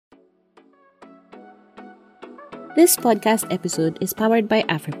This podcast episode is powered by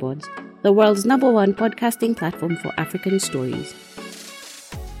AfriPods, the world's #1 podcasting platform for African stories.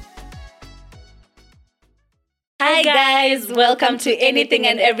 Hi guys, welcome to Anything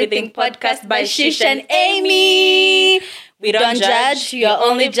and Everything podcast by Shish and Amy. We don't judge, your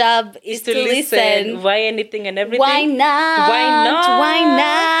only job is to listen. Why anything and everything? Why not? Why not? Why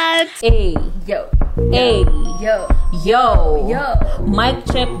not? Hey, yo. Hey, Yo, yo. yo. Mic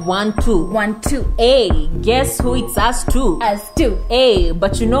check 1, 2. 1, 2. Hey, guess who it's us too? Us too. Hey,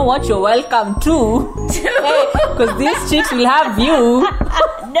 but you know what? You're welcome too. Hey, because this chicks will have you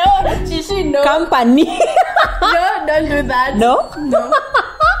No, Shishi, no. company. No, don't do that. No? No.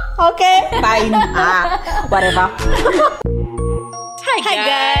 Okay, fine. Whatever. Hi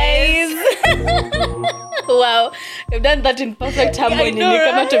guys. Wow, you've done that in perfect harmony. know, Ni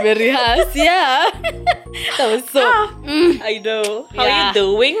kama right? tumerehearse. Yeah. That was so. I know. How Yeah. are you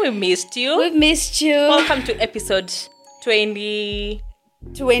doing? We missed you. We've missed you. Welcome to episode 20.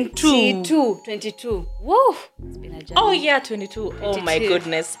 22. Whoa. It's been a journey. Oh yeah, 22. Oh my 22.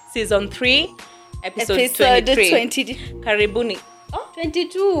 goodness. Season 3, episode Episode 23. 20. Karibuni. Oh,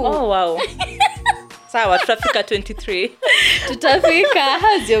 22. oh wow. Sawa, tutafika 23. Tutafika.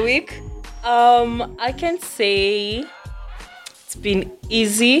 How's your week? I can say it's been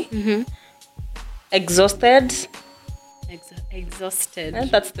easy. Exhausted. Exhausted. And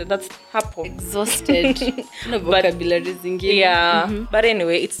that's hapo. Exhausted. No vocabulary zingine. Yeah, but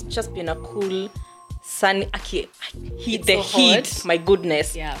anyway, it's just been a cool, sunny. Heat, It's the so heat. hot. My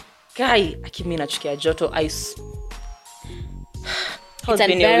goodness, Yeah. guy. Mimi nachukia joto. How's It's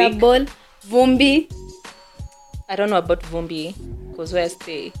been your week? unbearable. Vumbi. I don't know about Vumbi, cause where I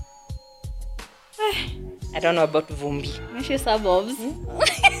stay. I don't know about Vumbi. Mishi suburbs.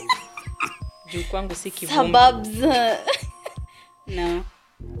 Juu kwangu si kivumbi. Suburbs. No.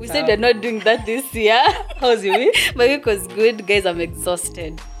 We said we're not doing that this year. How's your week? My week was good. Guys, I'm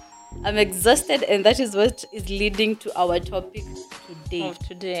exhausted. And that is what is leading to our topic today. Of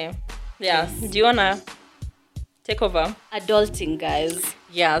today. Yeah. Do you wanna take over? Adulting, guys.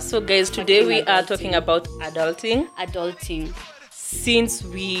 Yeah. So guys, today Fucking we are adulting. talking about adulting. Adulting. Since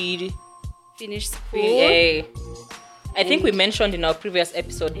we Finish school. I think we mentioned in our previous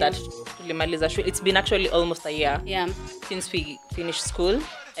episode that tulimaliza shule. It's been actually almost a year Yeah. since we finished school,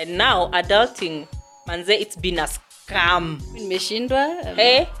 and now adulting, manze, it's been a scam. Nimeshindwa.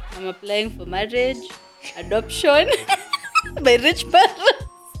 Hey, I'm applying for marriage, adoption by rich parents.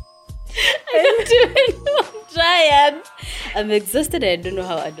 I'm tired. I'm exhausted. I don't know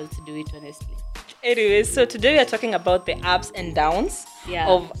how adults do it, honestly. anyway, so today we are talking about the ups and downs Yeah.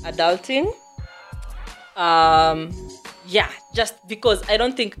 of adulting. Yeah, just because I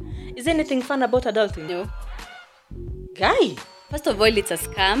don't think is there anything fun about adulting. No. Guy, First of all, it's a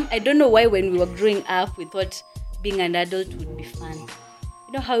scam. I don't know why when we were growing up, we thought being an adult would be fun.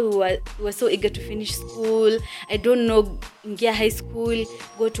 You know how we were so eager to finish school. I don't know, get high school,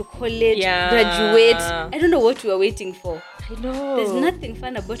 go to college, Yeah. graduate. I don't know what we were waiting for. I know. There's nothing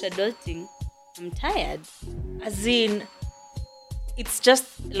fun about adulting. I'm tired. As in, it's just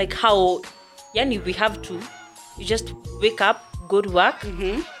like how, yani, we have to. You just wake up, go to work,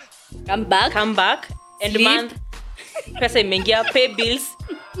 Come back. come back, end Sleep. month, pesa imeingia, pay bills,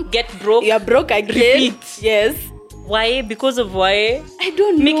 get broke. You're broke again. Repeat. Yes. Why? Because of why? I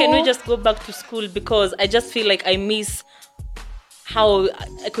don't know. Me, can we just go back to school? Because I just feel like I miss how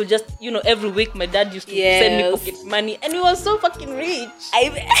I could just, every week my dad used to send me Yes. pocket money, and we were so fucking rich.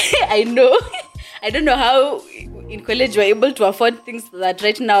 I know. I don't know how in college we're able to afford things that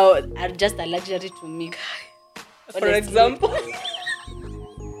right now are just a luxury to me. For Honestly. example.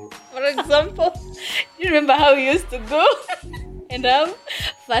 For example. You remember how we used to go and have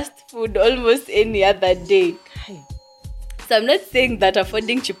fast food almost any other day? So I'm not saying that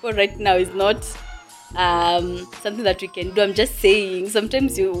affording chipo right now is not something that we can do. I'm just saying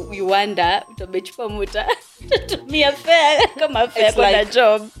sometimes you wonder utabechupa muta me a fair come a fair It's for a like-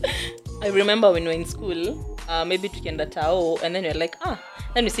 job. I remember when we were in school, maybe tukienda tao, and then you're like,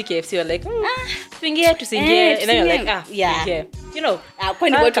 then we see KFC, you're like, tuingie, tusingie, and then you're like, yeah. tuingie.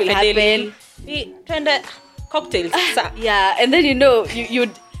 Kwani what will Cafe Deli, happen? tuende cocktails. Yeah, and then you'd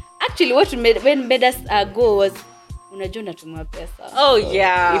actually what made us go was unajua natumwa pesa. Oh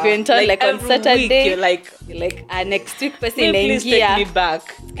yeah. If you're in town like on every Saturday, week, you're like, next week pesa please take me inaingia.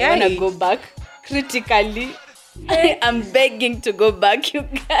 back. I wanna Guy, go back critically. I'm begging to go back, you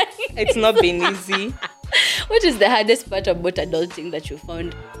guys. it's not been easy. What is the hardest part about adulting that you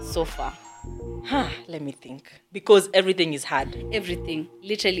found so far? Let me think. Because everything is hard. Everything,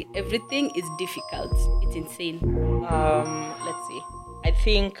 literally everything is difficult. It's insane. Let's see. I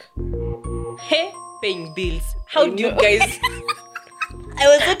think paying bills. How I do you know. guys? I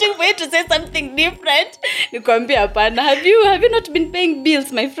was waiting for you to say something different. Nikwambia hapana. Have you not been paying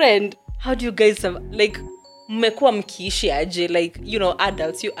bills, my friend? How do you guys have, like, mmekuwa mkiishi aje, like, you know,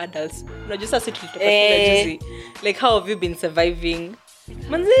 you adults unajua sasa tulitoka shule juzi, like how have you been surviving?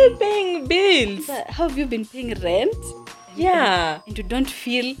 Manze, paying bills. How have you been paying rent? Yeah. And you don't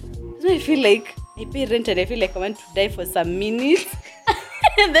feel, I feel like I pay rent and I feel like I want to die for some minutes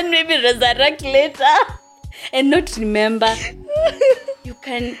and then maybe resurrect later and not remember. You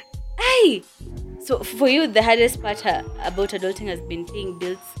can, so for you the hardest part about adulting has been paying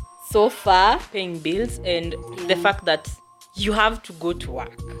bills so far. Paying bills and the fact that you have to go to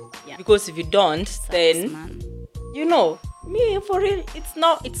work. Yeah. Because if you don't, then Man. you know, me for real, it's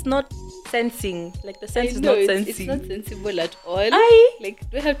not sensing. Like the sense I is know, not it's sensing. not sensible at all. Aye. Like,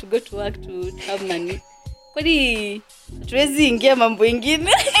 do I have to go to work to have money? Kwani hatuwezi ingia mambo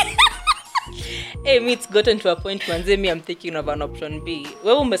ingine? Hey, me, it's gotten to a point manze, me, I'm thinking of an option B.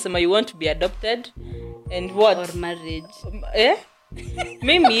 Wewe umesema you want to be adopted and what? Or marriage.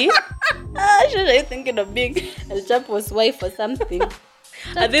 Mimi, Should I thinking of being El Chapo's wife or something?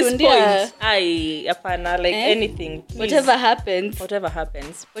 at this Tundia. point, apana, like anything. Please. Whatever happens,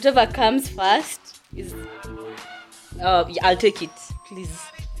 Whatever comes first is I'll take it, please.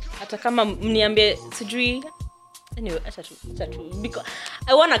 Hata kama mniambie sijui. Anyway, acha tu because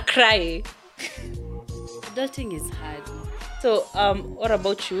I want to cry. adulting is hard. So, what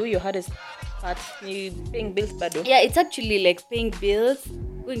about you? Your hardest part? You paying bills, bado? Yeah, it's actually like paying bills,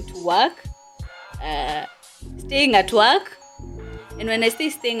 going to work, staying at work. And when I say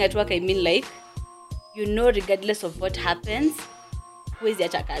staying at work, I mean like, you know, regardless of what happens, huwezi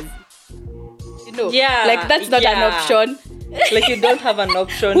acha kazi. You know, Yeah, like that's not an yeah. option. Like you don't have an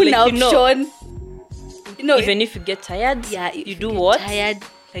option. Huna Like, you know, option. You know, even if you get tired, yeah, if you do get what? Tired,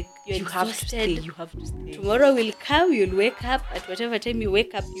 Like you're you have to stay. exhausted. You have to stay. tomorrow will come, you'll wake up. At whatever time you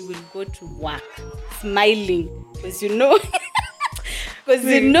wake up, you will go to work smiling because you know, because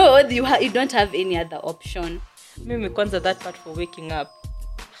you know you don't have any other option. Mimi kwanza that part for waking up.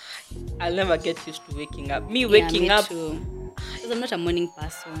 I'll never get used to waking up. Me waking Yeah, me up. too. Because I'm not a morning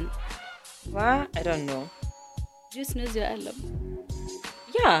person. What? I don't know. Do you snooze your alarm?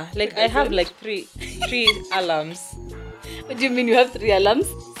 Yeah, like I have like three alarms. What do you mean you have 3 alarms?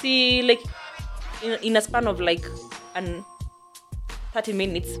 See, like in a span of like 30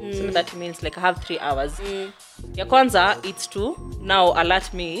 minutes, 30 minutes, like I have 3 hours. Ya kwanza, it's to now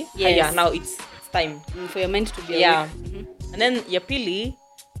alert me. Yes. Yeah, now it's time. For your mind to be Yeah. awake. And then ya pili,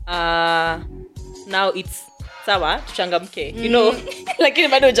 now it's sawa, tuchangamke. You know, Lakini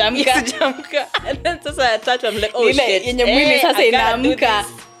bado hujamka. Sijamka. And then sasa ya tatu, I'm like, oh Ile shit. yenye mwili sasa I gotta do inaamka.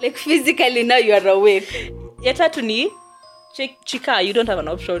 this. Like physically now you are awake. Ya tatu ni, Chika, you don't have an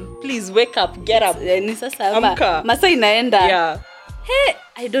option. Please wake up, get up. Ni sasa ama Amka. masaa inaenda. Yeah. Hey,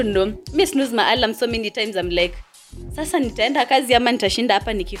 I don't know. Me snooze my alarm so many times. I'm like, sasa nitaenda kazi ama nitashinda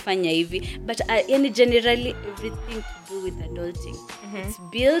hapa nikifanya hivi. But yani generally everything to do with adulting. It's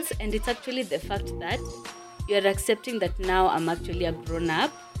bills, and it's actually the fact that you are accepting that now I'm actually a grown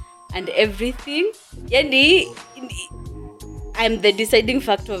up and everything. Yani, I'm the deciding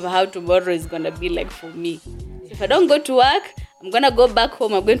factor of how tomorrow is gonna be like for me. So if I don't go to work, I'm gonna go back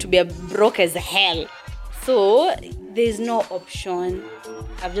home. I'm going to be broke as hell. So there's no option.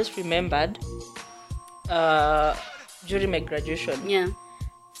 I've just remembered during my graduation. Yeah.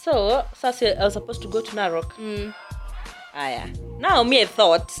 So, Sasi, I was supposed to go to Narok. Now, me, I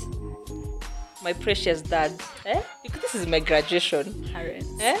thought, my precious dad, because this is my graduation, Parents.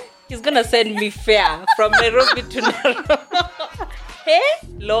 he's gonna send me fare from Nairobi to Narok.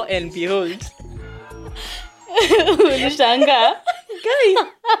 Lo and behold. Ulishanga. Guys,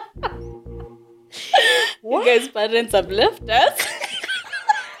 You guys' parents have left us.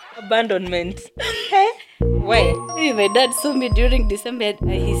 abandonment. Why? Hey, my dad saw me during December.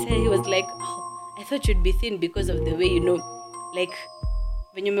 He said, he was like, oh, I thought you'd be thin because of the way, you know, like,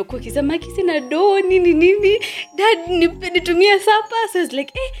 venye umekuwa ukisema sina do nini dad nitumie sapa. So I was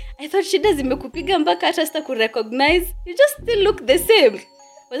like, I thought shida zimekupiga mpaka hata sita kurecognize. You just still look the same.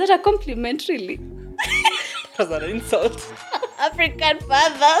 Was that a compliment, really? It was an insult. African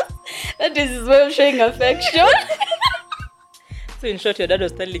fathers. That is his way of showing affection. So in short, your dad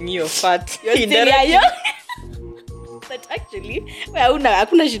was telling you you're fat. You're still yayo. But actually,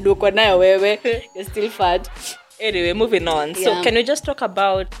 hakuna shida uko nayo wewe. You're still fat. Anyway, moving on. So Yeah. can we just talk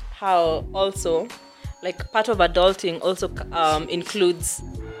about how also, like, part of adulting also includes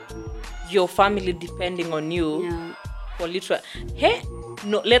your family depending on you Yeah. for literal. Hey,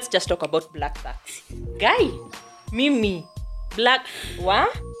 no, let's just talk about black tax. Guy, Mimi, black, what?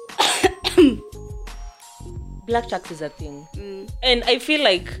 black tax is a thing. Mm. And I feel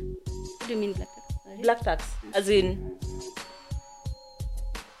like What do you mean black tax? Sorry. black tax, as in,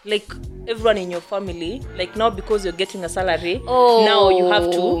 like, everyone in your family, like, now because you're getting a salary, Oh. now you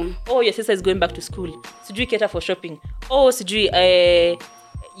have to, your sister is going back to school, sijui cater for shopping, sijui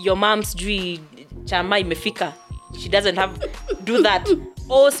your mom sijui chama imefika, she doesn't have do that,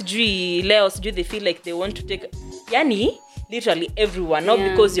 sijui leo sijui, they feel like they want to take, yani literally everyone, not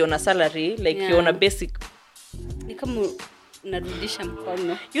because you're on a salary, like you're on a basic, Ni kama unarudisha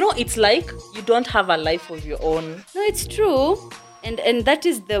mkono. you know, it's like you don't have a life of your own. No, it's true. And that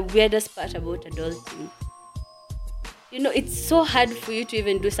is the weirdest part about adulting. You know, it's so hard for you to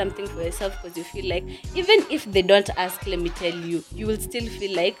even do something for yourself because you feel like, even if they don't ask, let me tell you, you will still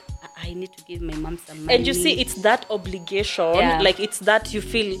feel like, I need to give my mom some money. And you see, it's that obligation, like it's that you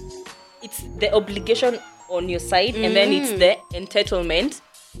feel, it's the obligation on your side, and then it's the entitlement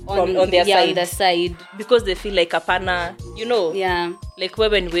on their side. On the side. Because they feel like apana, you know, Yeah. like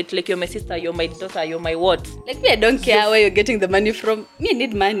when wait, like you're my sister, you're my daughter, you're my what? Like me, I don't care where you're getting the money from. Me, I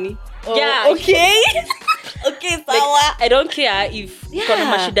need money. Yeah. Okay. Okay, sawa. I don't care if kuna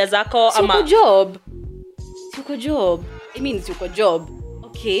mashida zako Suko ama job. Suko job. I mean, suko job.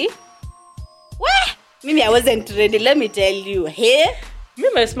 Okay. What? Mimi, I wasn't ready. Let me tell you. Hey. me,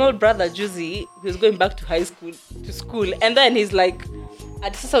 my small brother Juzi, he was going back to school, and then he's like,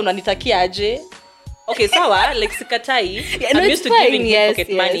 ati sasa unanitakia aje? Okay, sawa, like sikatai. Yeah, no, I'm used it's to fine. giving Yes, him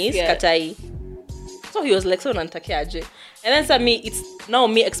pocket yes, money, yeah. sikatai. So he was like, so unanitakia aje? And then it's now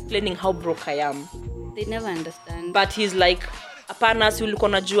me explaining how broke I am. They never understand. But he's like, apana, si ulikuwa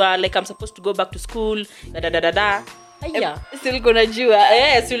unajua, like I'm supposed to go back to school, da. Aya. Still gonna jua.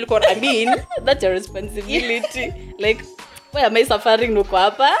 Yes, si ulikuwa, I mean, That's your responsibility. Like, why am I suffering nuko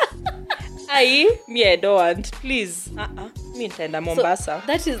hapa? me I don't want, please. Mi nitaenda Mombasa. So,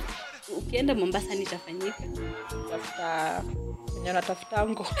 that is, ukienda Mombasa nitafanyika.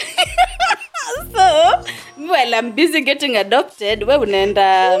 Tafutango. So, while I'm busy getting adopted, we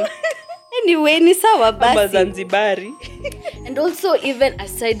unaenda anyway, ni sawa basi. Zanzibari. And also, even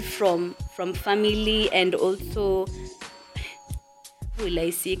aside from family, and also will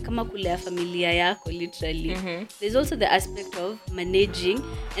I say kama kulea familia yako literally, there's also the aspect of managing,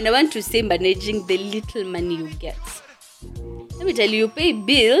 and I want to say managing the little money you get. Let me tell you, you pay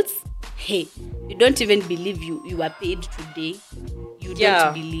bills, hey, you don't even believe you are paid today. You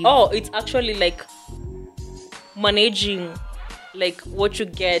don't believe. It's actually like managing like what you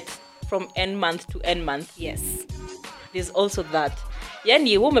get from end month to end month. Yes. There's also that.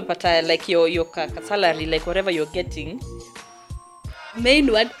 Yani umepata like your salary, like whatever you're getting.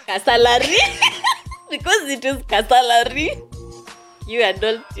 Main word salary. Because it is salary. You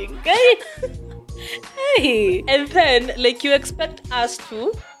adulting. Hey. And then like you expect us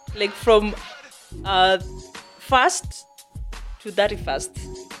to like from first to 31st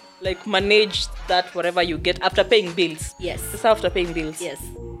like manage that whatever you get after paying bills. Yes. Just after paying bills. Yes.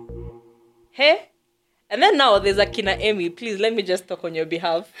 Hey? And then now there's a Kina Emi. Please let me just talk on your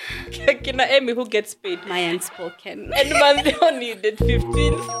behalf. Kina Emi who gets paid. My unspoken. And man, they only did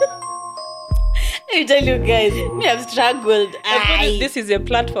 15th. Let me tell you guys, me have struggled. This is your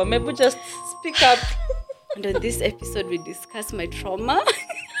platform. Maybe just speak up. And on this episode, we discuss my trauma,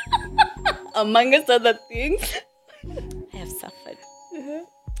 amongst other things. I have suffered.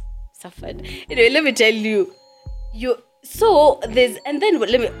 Suffered. Anyway, let me tell you. So there's, and then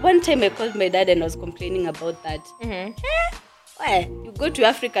one time I called my dad and I was complaining about that. Why? You go to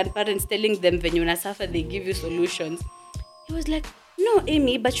African parents telling them when you suffer, they give you solutions. He was like, no,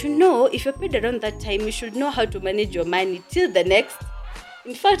 Amy, but you know, if you're paid around that time, you should know how to manage your money till the next.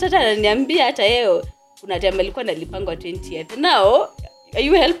 In fact, hata ananiambia hata yeo, kuna time alikuwa nalipangwa 20th. Now, are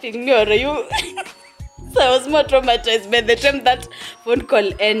you helping me or are you? So I was more traumatized by the time that phone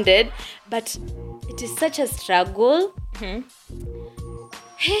call ended. But it is such a struggle.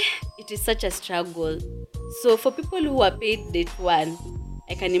 It is such a struggle. So for people who are paid date 1,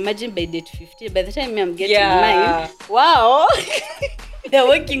 I can imagine by date 15, by the time I'm getting mine, wow, they're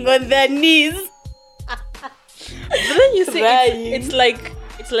working on their knees. But then you see, it's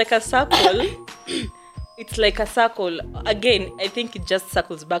like a circle. It's like a circle. Again, I think it just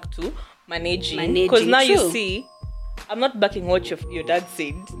circles back to managing. Because now you see, I'm not backing what your dad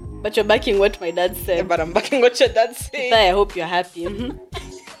said. But you're backing what my dad said. But I'm backing what your dad said. I hope you're happy.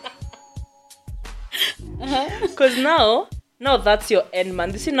 Because now that's your end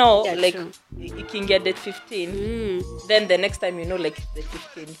month. You see now, like true. You can get that 15. Then the next time the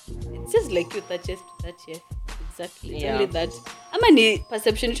 15. It's just like you 30th to 30th. Exactly. It's Yeah. only that. Ama ni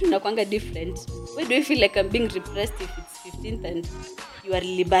perception tu nakwanga different. Why do you feel like I'm being repressed if it's 15th and you are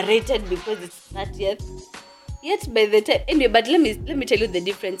liberated because it's 30th? Yet by the time anyway, but let me tell you the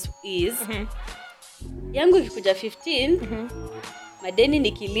difference is yangu ikikuja 15 madeni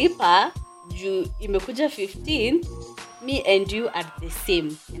nikilipa juu imekuja 15 me and you are the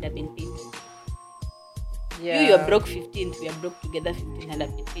same and I've been paid. You are broke 15th, we are broke together 15th and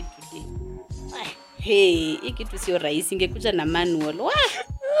I've been paid today. Hey, hii kitu sio rahisi, ingekuja na manual.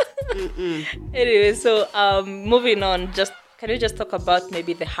 Anyway, so moving on, can you just talk about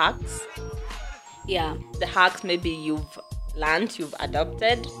maybe the hacks? Yeah. The hacks maybe you've learned, you've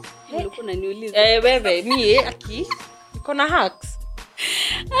adopted. Ulikuwa unaniuliza. Wewe mie aki niko na hacks.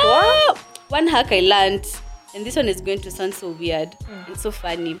 One hack I learned, and this one is going to sound so weird and so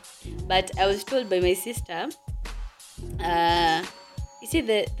funny, but I was told by my sister, you see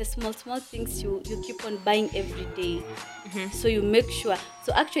the small things you keep on buying every day. So you make sure.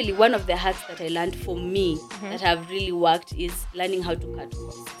 So actually one of the hacks that I learned for me that have really worked is learning how to cut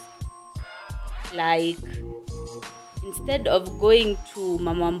costs. Like, instead of going to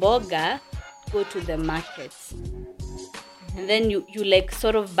Mama Mboga, go to the market. And then you like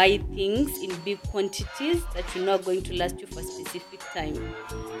sort of buy things in big quantities that you're not going to last you for a specific time.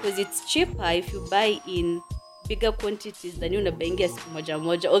 Because it's cheaper if you buy in bigger quantities than you buying moja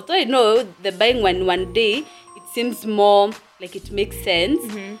moja. Although I know the buying one day, it seems more like it makes sense,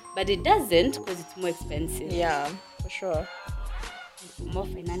 but it doesn't because it's more expensive. Yeah, for sure. More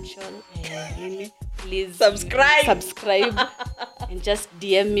financial, really, please subscribe and just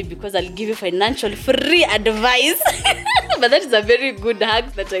DM me because I'll give you financial free advice. But that is a very good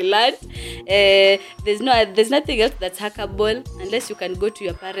hack that I learned. There's nothing else that's hackable unless you can go to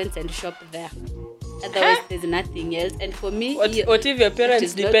your parents and shop there. Otherwise there's nothing else. And for me, what if your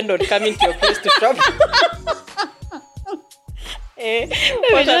parents depend on coming to your place to shop?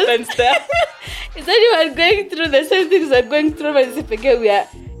 What happens there? Is that you are going through the same things we're going through, but we are,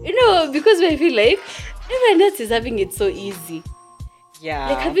 because we feel like everyone else is having it so easy. Yeah.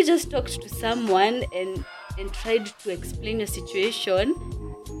 Like, have you just talked to someone and tried to explain your situation?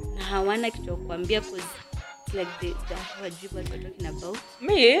 Na hawana kitu kuambia because it's like the hawajui what we're talking about.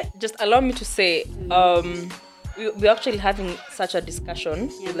 Me, just allow me to say, we're actually having such a discussion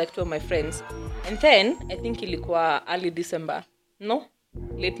with like two of my friends, and then I think ilikuwa early December. No?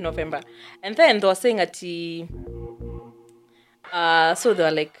 Late November. And then they were saying ati so they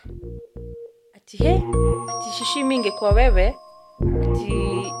were like ati shishimi ingekuwa wewe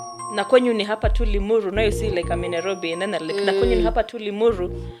ati na kwenyu ni hapa tu Limuru. Now you see like I'm in Nairobi and then like na kwenyu ni hapa tu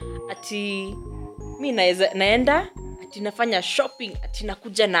Limuru ati mi naenda ati nafanya shopping ati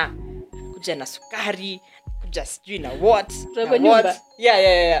nakuja na sukari kuja sijui na what.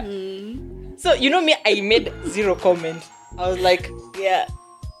 Yeah. So you know me, I made zero comment. I was like, yeah,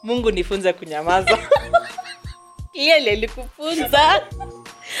 Mungu nifunza kunyamaza. Clearly alikufunza.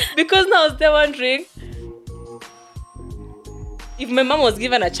 Because now I was there wondering if my mom was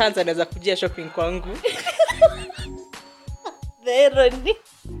given a chance anaweza kujia shopping kwangu. The irony.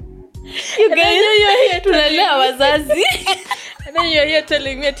 You guys tunalea wazazi. And then you're here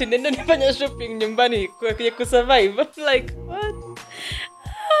telling me ati nenda nifanya shopping nyumbani kwa kusurvive. I'm like, what?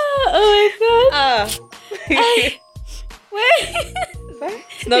 Oh my god.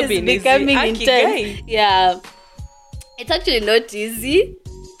 It's not been becoming intense. Yeah, it's actually not easy,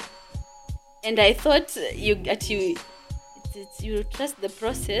 and I thought you trust the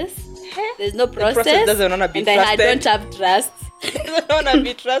process. There's no process. The process doesn't want to be and trusted. I don't have trust. Doesn't want to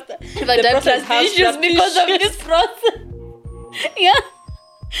be trusted. But I have trust issues because of this process. Yeah.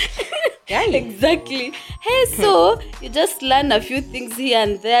 Exactly. Hey, so you just learn a few things here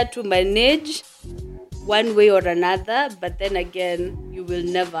and there to manage one way or another, but then again, you will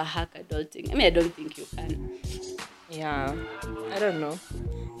never hack adulting. I mean, I don't think you can. Yeah, I don't know.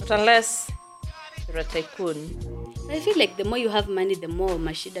 But unless you're a tycoon. I feel like the more you have money, the more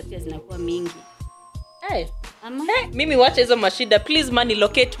mashida pia zinakuwa mingi. Hey, mimi wacha hizo mashida. Please money,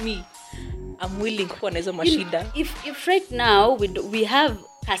 locate me. I'm willing kuwa na hizo mashida. If right now we have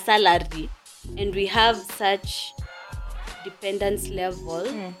a salary and we have such dependence level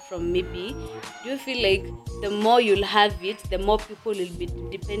from maybe, do you feel like the more you'll have it, the more people will be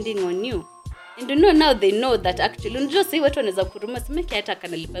depending on you? And now they know that actually unajua sasa watu wanaweza kuruma semeke hata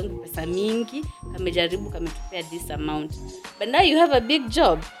kanalipa yangu pesa mingi kamejaribu kametupea this amount, but now you have a big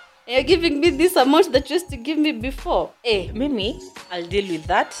job and you're giving me this amount that you used to give me before. Mimi, I'll deal with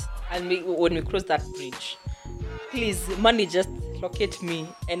that when we cross that bridge. Please, money, just locate me,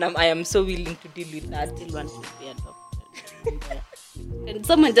 and I am so willing to deal with that. I still want to be a doctor. Can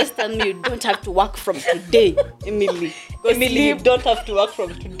someone just tell me you don't have to work from today, Emily? Emily, you don't have to work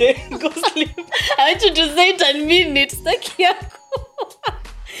from today. Go sleep. I want you to say it and mean it. Staki yako.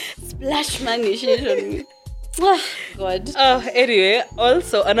 Splash money, shit on me. God. Anyway,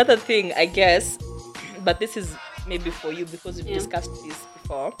 also another thing, I guess, but this is maybe for you because we've discussed this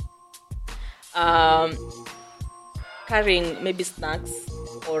before. Carrying maybe snacks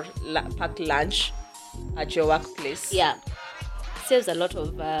or packed lunch at your workplace. Yeah. Saves a lot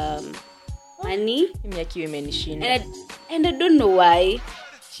of money. Mimi akiwa imenishinda. And I don't know why.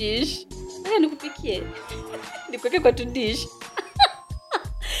 Shish. Nataka nikupikie. Nikuweke kwa tu dish.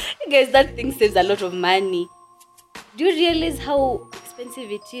 Guys, that thing saves a lot of money. Do you realize how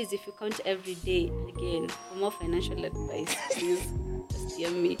expensive it is if you count every day? Again, for more financial advice, please just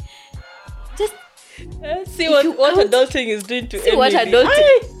hear me. Just see what adulting is doing to see what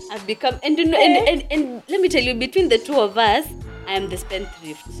adulting I've become. And you know, and let me tell you, between the two of us, I am the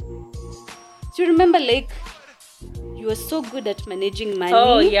spendthrift. Do you remember, like, you were so good at managing money?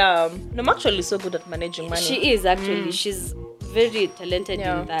 Oh yeah, no, I'm actually so good at managing money. She is actually. She's very talented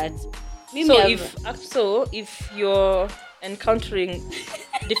in that. So if you're encountering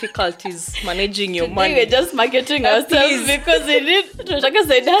difficulties managing your today money, we're just marketing ourselves because we need to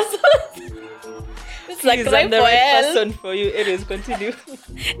side hustles. It's like I'm the for right hell. person for you. Anyways, continue.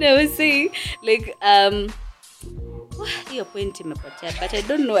 No, I was saying, like, your point imepotea, but I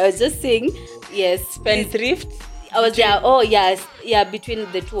don't know. I was just saying, yes, Spendthrift. I was there. Oh yes, yeah, between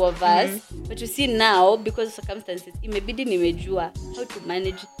the two of us. But you see now, because of circumstances, imebidi nimejua how to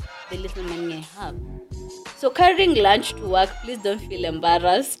manage the little money I have. So carrying lunch to work, please don't feel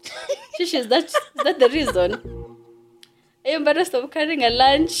embarrassed. Shish, is that the reason? Are you embarrassed of carrying a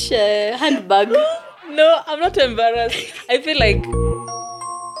lunch handbag? No, I'm not embarrassed. I feel like,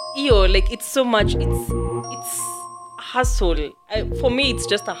 like it's so much. It's a hustle. For me, it's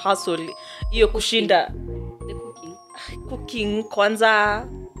just a hustle. Kushinda. Cooking, kwanza,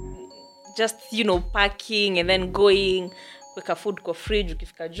 just, packing and then going, weka food kwa fridge,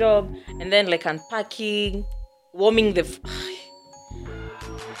 ukifika job, and then like unpacking, warming the...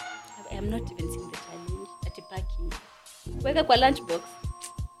 I'm not even seeing the challenge at packing. Kuweka kwa lunchbox,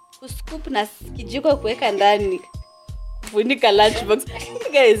 kuscoop na kijiko kuweka ndani, kufunika lunchbox.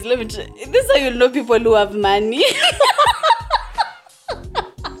 Guys, let me try. This is how you know people who have money.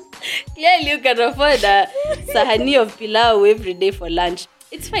 Clearly, you can afford a sahani of pilau every day for lunch.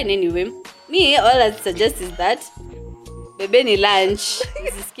 It's fine anyway. Me, all I suggest is that bebeni lunch.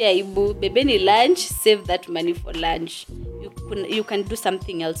 Bebeni lunch, save that money for lunch. You can do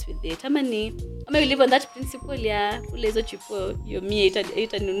something else with it. Ama you live on that principle ya ulezo chipo yo mie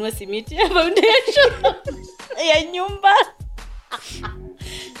itanunua simiti ya foundation ya nyumba.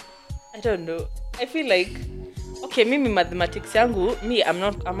 I don't know. I feel like, okay, mimi mathematics yangu, I'm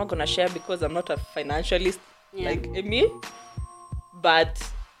not gonna share because I'm not a financialist like me. But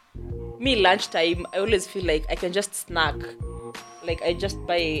me, lunchtime, I always feel like I can just snack. Like I just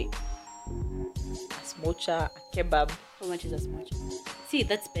buy a smocha, a kebab. How much is a smocha? See,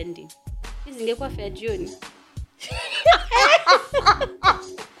 that's spending. This ingekuwa fair jioni.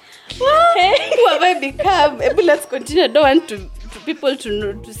 Who have I become? Let's continue. I don't want to people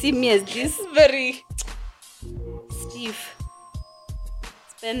to see me as this very stiff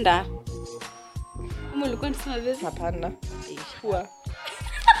spender. Hapana.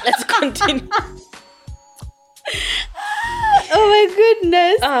 Let's continue. Oh my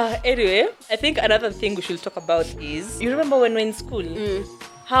goodness. Anyway, I think another thing we should talk about is, you remember when we're in school,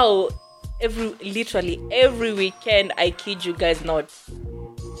 how literally every weekend, I kid you guys not,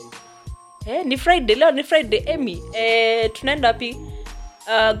 ni Friday, Emmy, tunaenda wapi?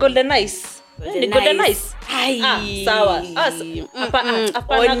 Golden Ice. Golden Ice. Sawa.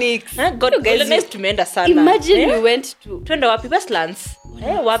 Onyx. Golden Ice tumeenda sana. Imagine we went to tuenda wapi? Westlands.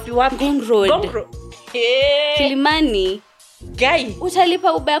 Wapi? Gong Road. Kilimani. Guy.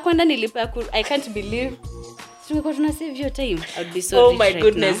 Utalipa Uber kwenda nilipa I can't believe. Tungekuwa tuna save your time. I would be so Oh rich my right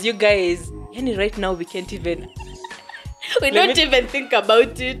goodness, now. you guys. Right now we can't even don't even think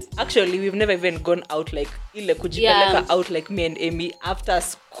about it. Actually, we've never even gone out like ile kujipeleka out like me and Amy after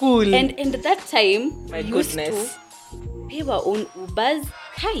school. And that time, my we used goodness, to pay our own Ubers.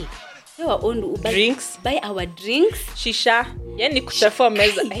 Pay our own Ubers. Drinks. Buy our drinks. Shisha. Yani kuchafua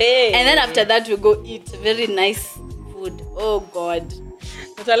meza. Hey. And then after that, we go eat very nice food. Oh God.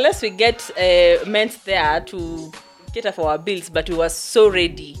 But unless we get meant there to cater for our bills, but we were so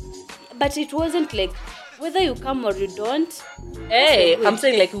ready. But it wasn't like whether you come or you don't. Hey, I'm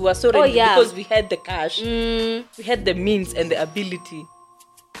saying like we were so ready because we had the cash. Mm. We had the means and the ability.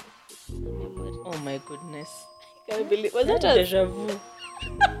 Oh my goodness. I can't believe. Was that a Deja vu?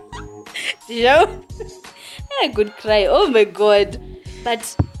 deja vu? I could cry. Oh my God.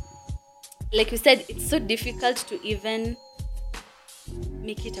 But like you said, it's so difficult to even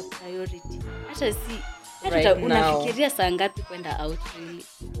make it a priority. Actually, see, Right now. Unafikiria saa ngapi kwenda out really?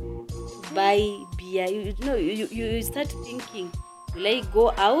 Buy beer. You start thinking, will I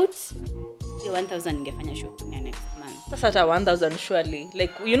go out? 1,000 ningefanya shopping next month. That's at 1,000 surely.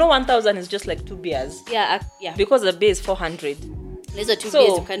 Like 1,000 is just like 2 beers. Yeah. Because the beer is 400. There's a 2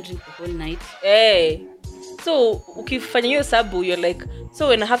 beers you can't drink the whole night. Hey. So ukifanya hiyo sabu, you're like, so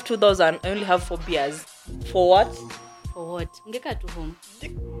when I have 2,000, I only have 4 beers. For what? For what? Ungekaa tu home.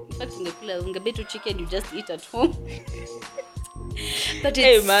 In fact, ungebet to chicken, you just eat at home. But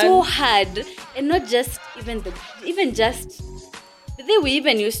it's so hard, and not just even just the day we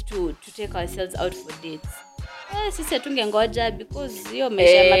even used to take ourselves out for dates. Sisi hatungengoja because hiyo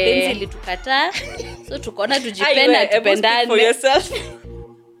maisha ya mapenzi ilitukataa, so tukaona tujipenda tupendane. For yourself.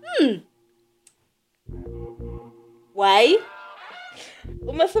 Why?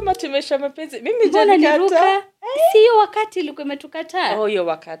 Umesema tumesha mapenzi. Mimi Mbona niruka? Si hiyo wakati ilikuwa imetukataa. Oh, hiyo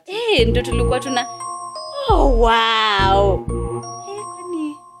wakati. Ndio tulikuwa tuna wow.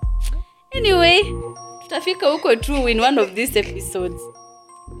 Kwani anyway, tutafika huko tu in one of these episodes.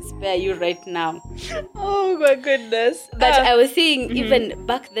 Spare you right now. Oh my goodness. But I was saying, even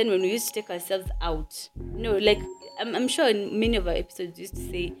back then when we used to take ourselves out, like I'm sure in many of our episodes we used to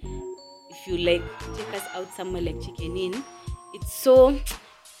say, if you like take us out somewhere like Chicken Inn, it's so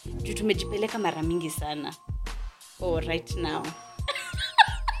tumejipeleka mara mingi sana. Oh, right now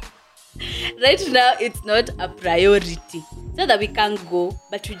it's not a priority. It's not that we can't go,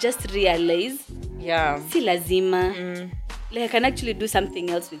 but we just realize si lazima. Like I can actually do something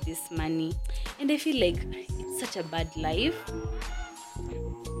else with this money, and I feel like it's such a bad life.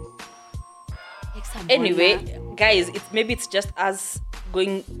 Anyway, guys, maybe it's just us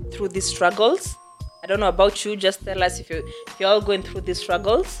going through these struggles. I don't know about you. Just tell us if you're all going through these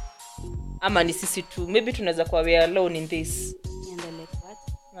struggles. Ama ni sisi tu. Maybe tunaweza kuwa we are alone in this. And they're like,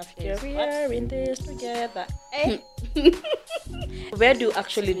 what? We are in this together. Where do you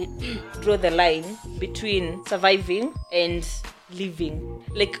actually draw the line between surviving and living?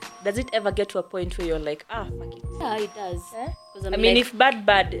 Like, does it ever get to a point where you're like, fuck it? Yeah, it does. I mean, if bad.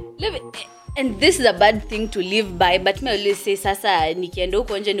 Live it. And this is a bad thing to live by, but me always say, sasa nikienda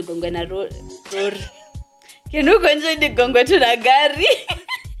huko nje nigongwe na lori. Kienda huko nje nigongwe tu na gari.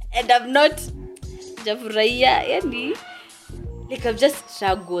 And I've not jafurahia, yani. Like, I've just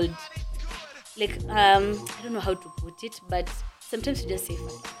struggled. Like, I don't know how to put it, but sometimes you just say,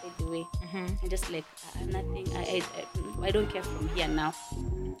 fuck it, by the way. And just like, nothing, I don't care from here now.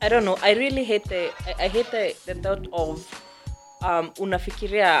 I don't know. I really hate the thought of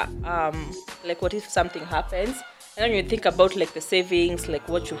unafikiria like what if something happens, and then you think about like the savings, like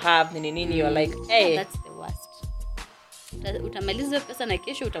what you have, nini, you're like, hey, that's the worst. Utamaliza pesa na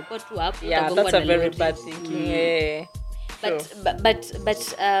kesho utakuwa tu hapo. Yeah, that's a very bad thinking. Yeah.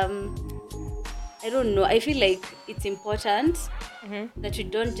 But I don't know. I feel like it's important that you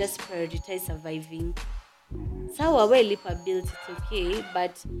don't just prioritize surviving. Sawa we lipa bills, it's okay,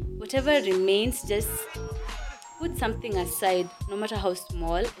 but whatever remains, just put something aside, no matter how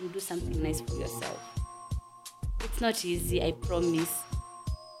small, and do something nice for yourself. It's not easy, I promise.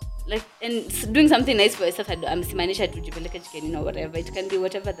 Like, and doing something nice for yourself, I'm simaanisha tujipeleke Chicken Inn or whatever. It can be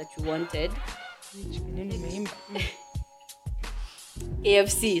whatever that you wanted.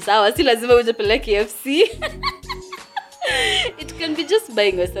 KFC. Sawa, si lazima ujipeleke KFC. It can be just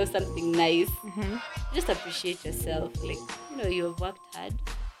buying yourself something nice. Just appreciate yourself. Like, you have worked hard.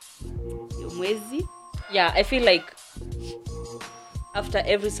 You're mwezi. Yeah, I feel like after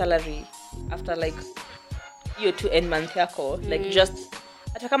every salary, after like your 2 month yako, like just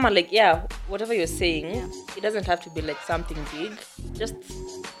hata kama like whatever you're saying, it doesn't have to be like something big. Just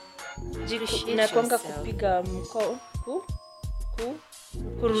inakuanga kupiga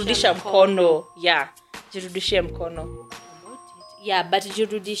kurudisha mkono. Yeah, jirudishie mkono. Yeah, but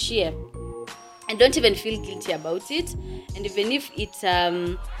jirudishie. And don't even feel guilty about it. And even if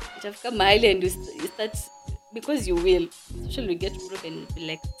itafika mahali and you start, because you will, especially you get broke and you'll be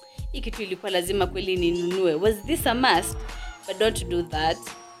like, hii kitu ilikuwa lazima kweli ninunue. Was this a must? But don't do that.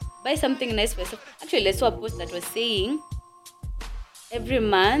 Buy something nice for yourself. Actually, I saw a post that was saying every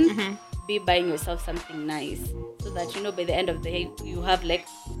month be buying yourself something nice, so that by the end of the day you have like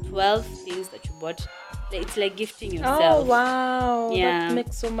 12 things that you bought. It's like gifting yourself. Oh wow, yeah, that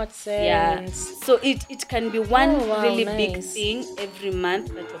makes so much sense. Yeah, so it can be one really nice. big thing every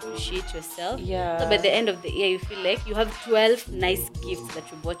month that you appreciate yourself. Yeah, so by the end of the year you feel like you have 12 nice gifts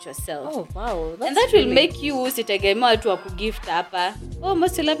that you bought yourself. Oh wow, that's and that will make you usitegemea watu wa kugift hapa. Oh,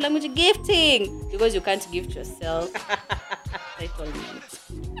 most you love language gifting, because you can't gift yourself. Entitlement.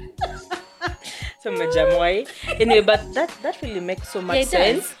 So majamwai. Anyway, but that really makes so much Yeah, it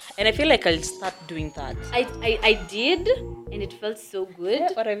sense. does. And I feel like I'll start doing that. I did, and it felt so good.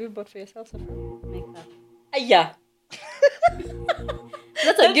 What have you bought for yourself, Sophia? Makeup. Yeah.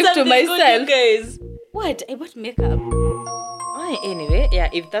 That's a gift to something good, myself. you guys. What? I bought makeup. Anyway, yeah,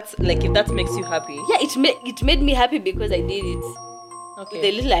 if that makes you happy. Yeah, it made me happy because I did it with the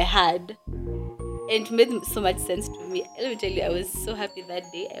Okay. little I had. And it made so much sense to me. Let me tell you, I was so happy that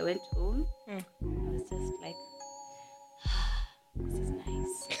day. I went home. I was just like, this is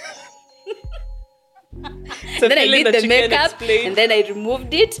nice. So Then I feeling did that the you can makeup explain. and then I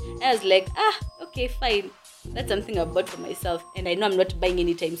removed it. And I was like, okay, fine. That's something I bought for myself. And I know I'm not buying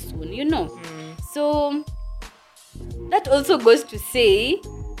anytime soon, you know. So that also goes to say,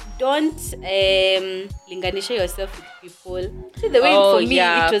 don't linganisha yourself with people. See, the way for me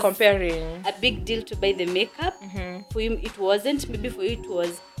it was comparing. a big deal to buy the makeup. For him it wasn't. Maybe for you it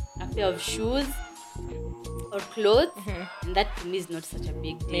was a pair of shoes or clothes, and that to me is not such a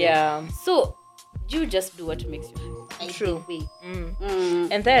big deal. Yeah. So you just do what makes you happy. True. Either way.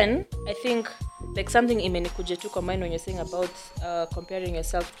 And then I think like something imenikuja tu kwa mind when you're saying about comparing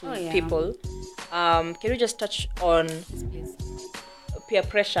yourself to people. Can you just touch on Please. peer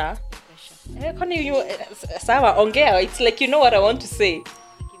pressure? Pressure. Kwani you sawa ongea, it's like you know what I want to say.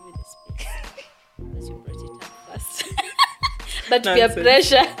 Give me the space. Because you brought it up first. But peer Nonsense.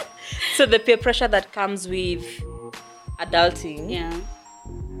 pressure. So the peer pressure that comes with adulting. Yeah.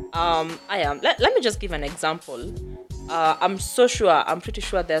 Let me just give an example. I'm pretty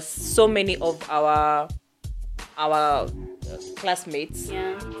sure there's so many of our classmates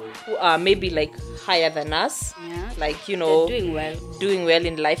Yeah. who are maybe like higher than us, Yeah. like you They're know, doing well.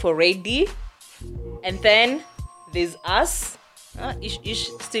 in life already, and then there's us, ish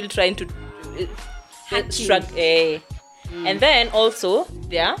still trying to Hacking. struggle, and then also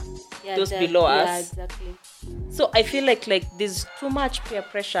there Yeah, those that- below yeah, us. exactly. So I feel like there's too much peer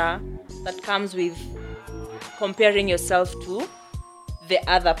pressure that comes with comparing yourself to the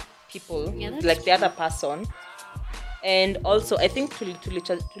other people, Yeah, that's like the other person. And also I think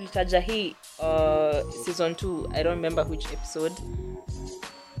tulitaja hii season 2, I don't remember which episode.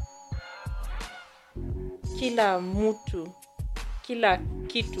 Kila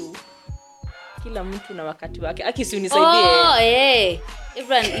mtu na wakati wake. Aki si unisaidie. Oh, yeah.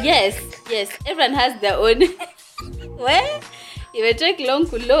 Everyone, yes. Everyone has their own. Well, it will take long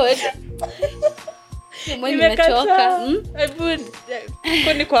to load. Mwenye umechoka.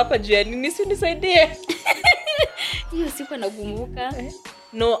 Niko hapa juu ya nini, si unisaidie. Hiyo siku nakumbuka.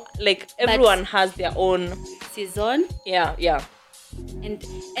 No, like everyone has their own Season. yeah.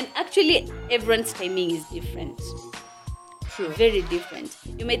 And actually everyone's timing is different. True. Very different.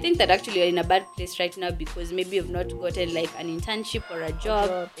 You may think that actually you're in a bad place right now because maybe you've not gotten like an internship or a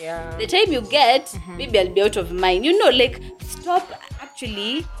job. Yeah. The time you get, maybe I'll be out of mine. You know, like stop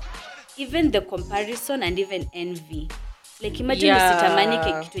actually even the comparison and even envy. Like imagine usitamani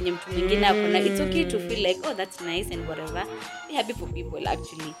kitu yenye mtu mwingine akona. It's okay to feel like, oh, that's nice and whatever. Be happy for people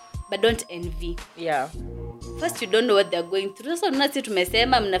actually. But don't envy. Yeah. First you don't know what they're going through. So mnasi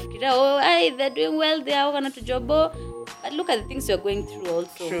tumesema mnafikiria they're doing well, they are gonna to jobo. But look at the things you're going through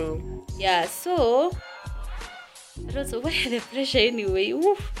also. True. Yeah, so but also where the pressure anyway?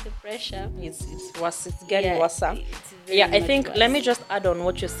 Oof, the pressure. It's worse. It's getting worse. It's very Yeah, I much think worse. let me just add on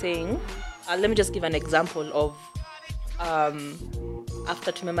what you're saying. Let me just give an example of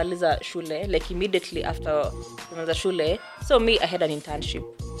after tumemaliza shule, like immediately after tumemaliza shule. So me, I had an internship,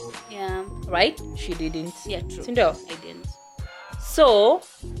 Yeah. right? She didn't. Yeah, true. Sindio? I didn't. So,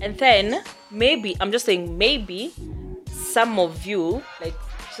 and then maybe, I'm just saying maybe some of you, like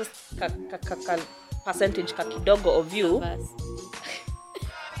just percentage kakidogo of you, Bas.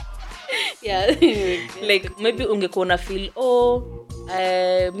 Yeah. like maybe ungekuwa una feel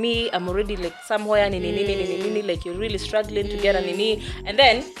me, I'm already like somewhere nini, like you're really struggling to get a nini, and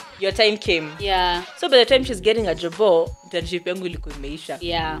then your time came. Yeah. So by the time she's getting a job, internship yangu ilikuwa imeisha.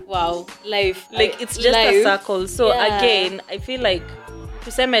 Yeah. Wow. Life. Like it's just life. a circle. So Yeah. again, I feel like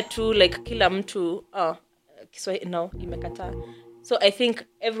tuseme tu like kila mtu Kiswahili no imekata. So I think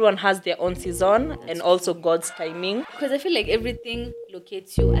everyone has their own season and also God's timing. Because I feel like everything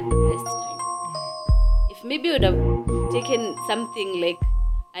locates you at the best time. If maybe I would have taken something like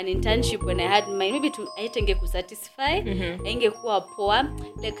an internship when I had mine, maybe to aitenge kusatisfy, ingekuwa poa.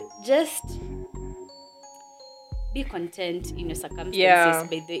 Like just be content in your circumstances. Yeah.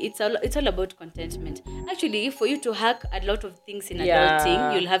 By the way, it's all about contentment. Actually, for you to hack a lot of things in Yeah.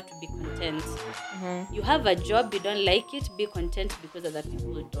 adulting, you'll have to be content. You have a job, you don't like it, be content because other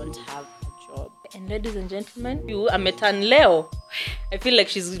people don't have a job. And ladies and gentlemen, you ametan leo. I feel like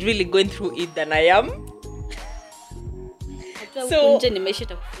she's really going through it than I am. So- nje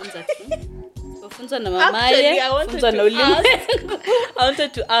nimeshita kufunza tu. Kufunza na Actually, mamaye, I wanted kufunza na to ulimwengu. I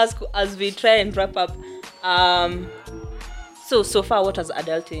wanted to ask as we try and wrap up. So far, what has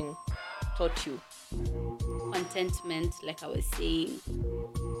adulting taught you? Contentment, like I was saying.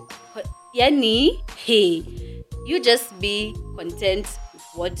 Yani, hey, you just be content with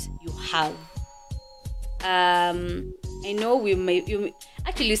what you have. I know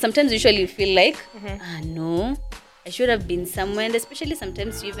actually sometimes usually feel like, no, I should have been somewhere, and especially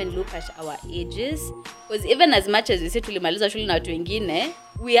sometimes you even look at our ages, because even as much as we say tulimaliza shule na watu wengine,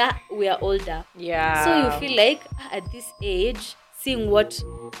 we are older. Yeah. So you feel like at this age, seeing what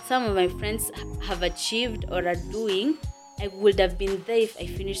some of my friends have achieved or are doing, I would have been there if I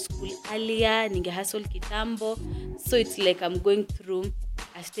finished school earlier, ninge hustle kitambo. So it's like I'm going through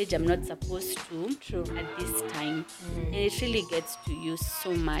a stage I'm not supposed to. True. At this time. And it really gets to you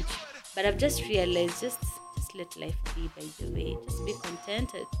so much. But I've just realized, just let life be, by the way. Just be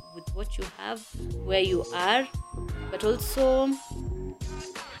content with what you have, where you are, but also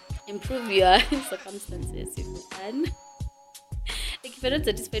improve your circumstances if you can. Like if you're not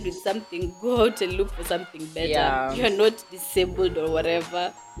satisfied with something, go out and look for something better. Yeah. You're not disabled or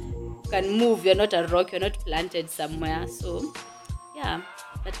whatever. You can move. You're not a rock. You're not planted somewhere. So, yeah,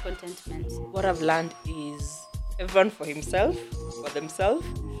 that contentment. What I've learned is everyone for himself, for themselves,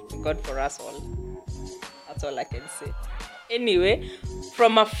 and God for us all. That's all I can say. Anyway,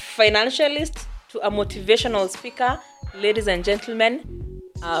 from a financialist to a motivational speaker, ladies and gentlemen,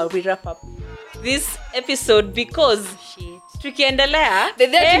 we wrap up this episode because Shit. tukiendelea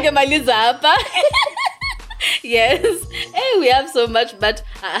tungemaliza hapa. Yes. Hey, we have so much, but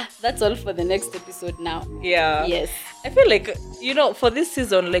that's all for the next episode now. yeah. Yes. I feel like, for this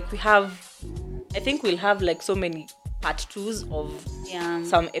season, like I think we'll have like so many part 2s of Yeah.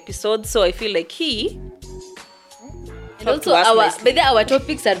 some episodes. So I feel like And also our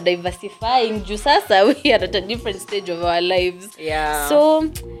topics are diversifying. Juu sasa we are at a different stage of our lives. Yeah.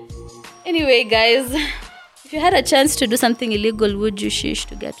 So anyway, guys, if you had a chance to do something illegal, would you shish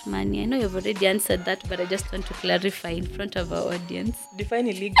to get money? I know you've already answered that, but I just want to clarify in front of our audience. Define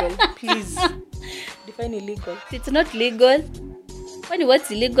illegal, please. Define illegal. It's not legal. Funny,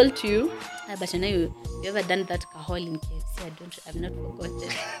 what's illegal to you? But I know you ever done that kahol in KFC? I've not forgotten.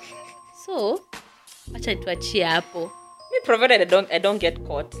 So, acha tuachie hapo. Me, provided I don't get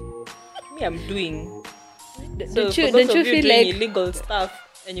caught. Me, I'm doing. Don't you for those of feel doing like illegal stuff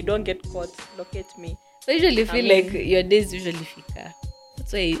and you don't get caught, locate me. I usually feel I mean- like your days usually fika.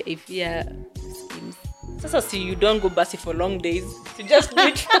 That's why I fear schemes. Sasa see, you don't go busy for long days. You just do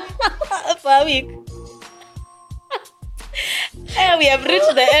it For a week. Hey, we have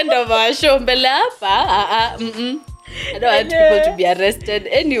reached the end of our show. Mbele hapa. I don't want people to be arrested.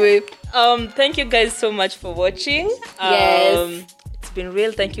 Anyway. Thank you guys so much for watching. Yes. It's been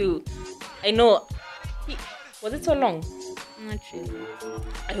real. Thank you. I know. Was it so long? Not really.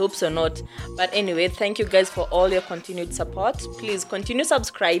 I hope so not. But anyway, thank you guys for all your continued support. Please continue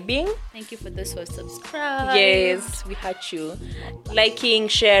subscribing. Thank you for those who have subscribed. Yes, we had you. Liking,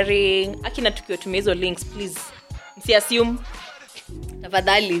 sharing. Akina tukiwatumia hizo links, please. Msiassume.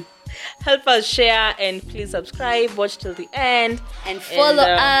 Tafadhali. Help us share and please subscribe. Watch till the end. And follow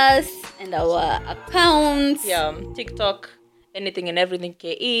us and our accounts. Yeah, TikTok, anything and everything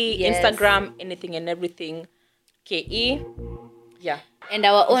KE. Yes. Instagram, anything and everything KE. Yeah. And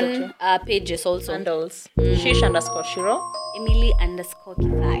our own Exactly. pages also. Handles. Shish_Shiro.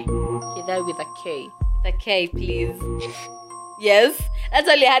 Emily_Kithai. Kidai with a K. With a K, please. Yes. That's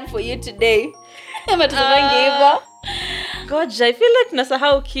all I had for you today. God, I feel like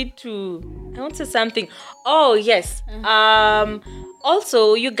nasahau kitu. I want to say something. Oh, yes.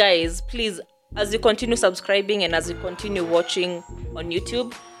 Also, you guys, please, as you continue subscribing and as you continue watching on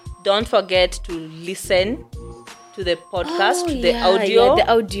YouTube, don't forget to listen to the podcast, to the audio. Yeah,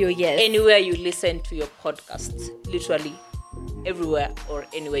 the audio, yes. Anywhere you listen to your podcasts. Literally everywhere or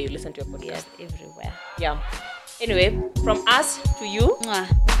anywhere you listen to your podcast. Yes, everywhere. Yeah. Anyway, from us to you. Mwah.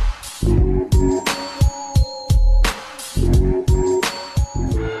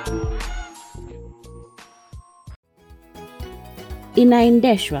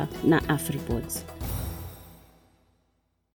 Inaendeshwa na Afripods.